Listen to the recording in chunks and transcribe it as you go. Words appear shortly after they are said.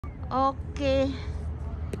Okay,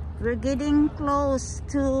 we're getting close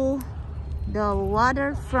to the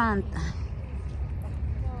waterfront.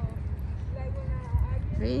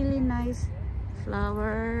 Really nice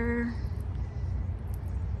flower.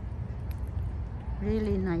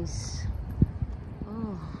 Really nice.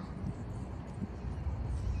 Oh.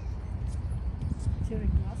 Cherry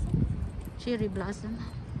blossom. Cherry blossom.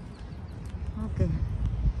 Okay.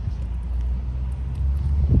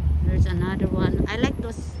 There's another one. I like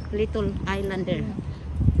those little island there.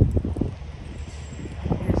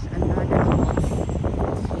 There's another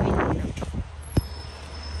window.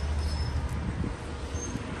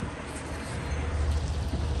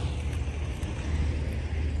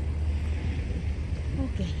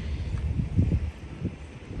 Okay.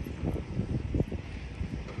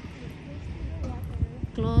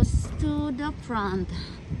 Close to the front.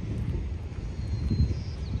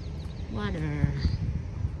 Water.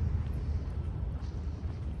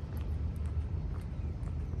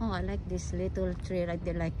 Oh, I like this little tree right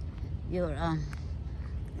there, like your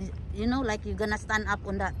you know, like you're gonna stand up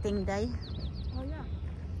on that thing, Dai. Oh yeah.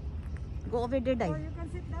 Go over there, Dai. Oh, you can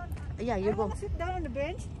sit down. Yeah, you I go. wanna sit down on the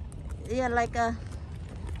bench. Yeah, like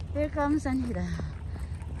here comes Anita.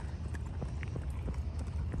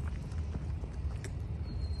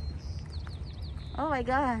 Oh my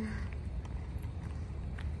God.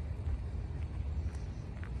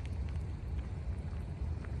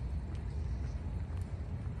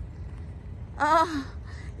 Oh,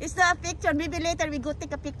 it's not a picture. Maybe later we go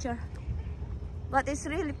take a picture. But it's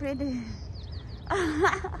really pretty. Oh.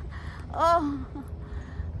 Oh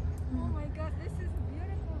my God, this is a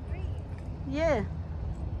beautiful tree. Yeah.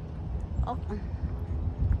 Oh.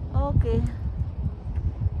 Okay.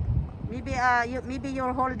 Maybe maybe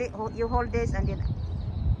you hold this and then.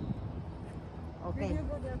 Okay. Then you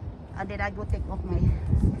go there. And then I go take off my.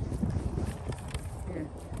 Here.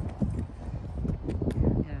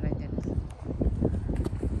 Yeah, right there.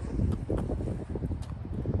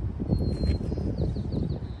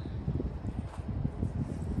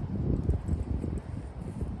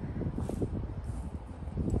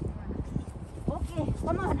 Okay,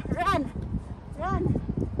 come on, run, run.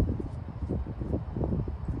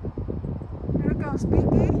 Here comes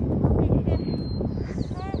Pinky.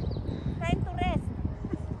 Time to rest.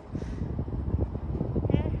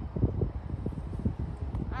 Here.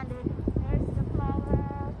 And then there's the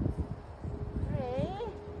flower tree.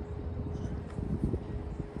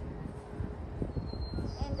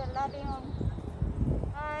 And the loving.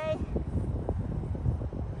 Hi.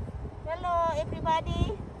 Hello, everybody.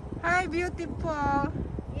 Hi, beautiful.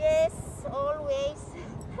 Yes, always.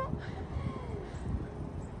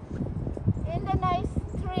 In the nice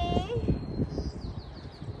tree.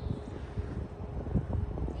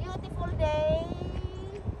 Beautiful day.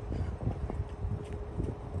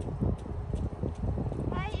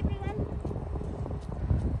 Hi everyone.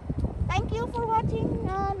 Thank you for watching.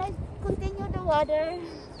 Let's continue the water.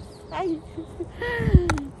 Hi.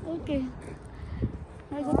 Okay.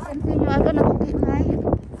 I will continue. I'm gonna go get my.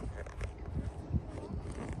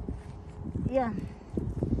 Yeah.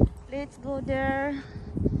 Let's go there.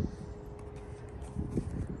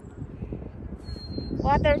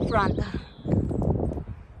 Waterfront.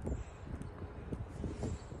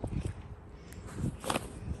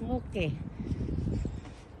 Okay.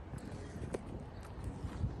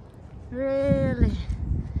 Really,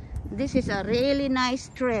 this is a really nice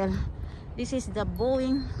trail. This is the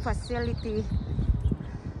Boeing facility.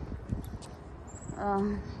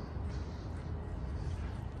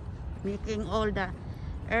 Making all the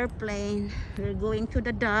airplane. We're going to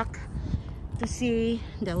the dock to see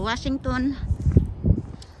the Washington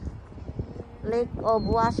Lake of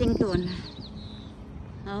Washington.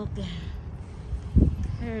 Okay,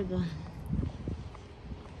 here we go.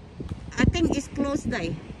 I think it's closed,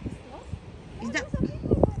 Day. Is that?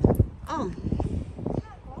 Oh.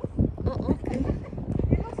 Oh, okay.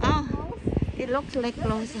 Oh, it looks like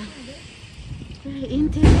closed. We're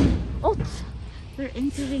entering. Oh, we're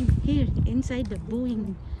entering here inside the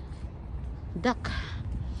Boeing dock.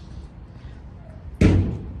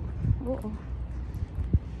 Oh.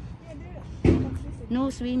 No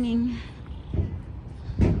swimming.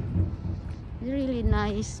 Really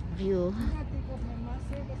nice view.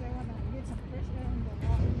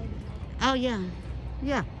 Oh yeah,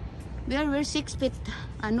 yeah. We're 6 feet.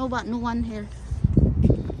 I know, but no one here.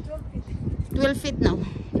 12 feet now.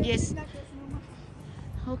 Yes.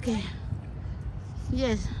 Okay.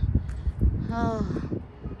 Yes. Oh,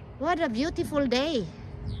 what a beautiful day,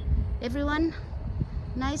 everyone.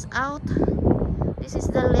 Nice out. This is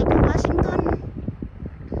the Lake of Washington.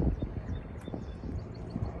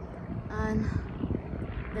 And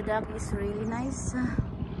the The dock is really nice.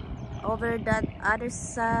 Over that other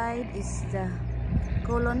side is the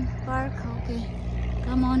Colon Park. Okay,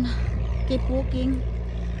 come on, keep walking.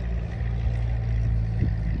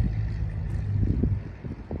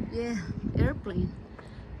 Yeah, airplane.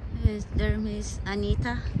 Yes, there is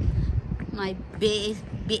Anita, my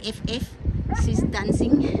BFF. She's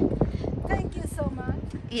dancing. Thank you so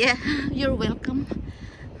much. Yeah, you're welcome.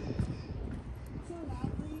 So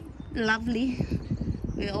lovely. Lovely.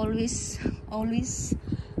 We always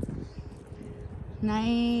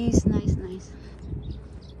nice.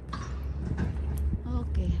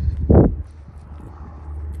 Okay.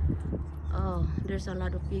 Oh, there's a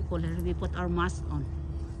lot of people here. We put our mask on.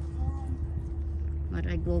 But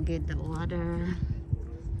I go get the water.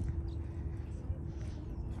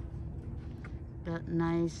 That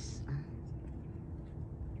nice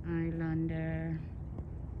islander.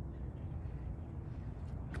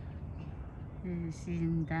 This is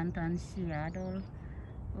in downtown Seattle.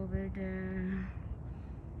 Over there.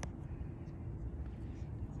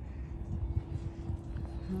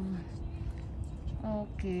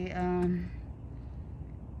 Okay.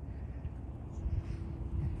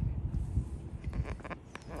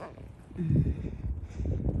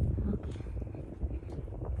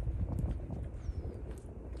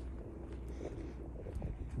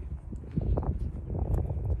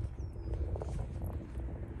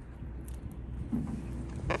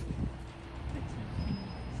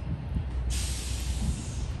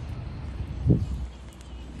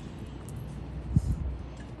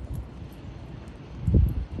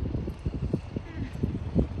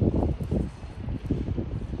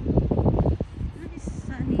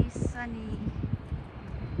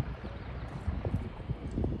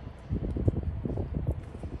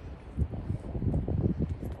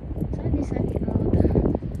 Sunny. Sunny out.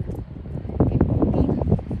 Keep walking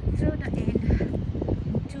through the end.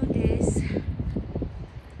 2 days.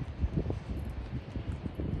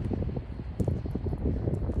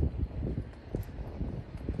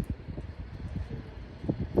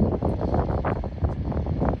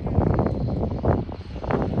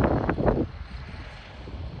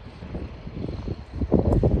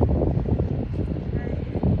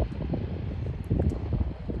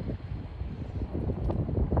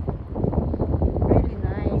 Really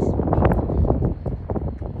nice.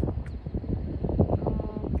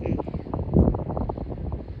 Okay.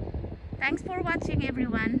 Thanks for watching,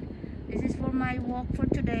 everyone. This is for my walk for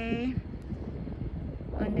today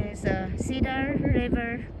on this Cedar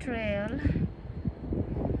River Trail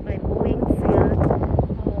by Boeing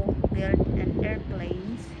built and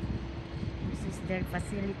airplanes. This is their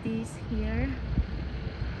facilities here.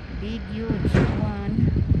 Big, huge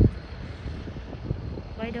one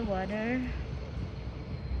by the water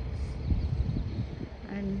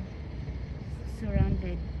and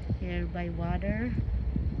surrounded here by water.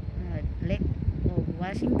 Lake of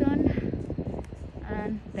Washington.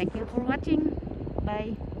 And thank you for watching.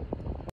 Bye.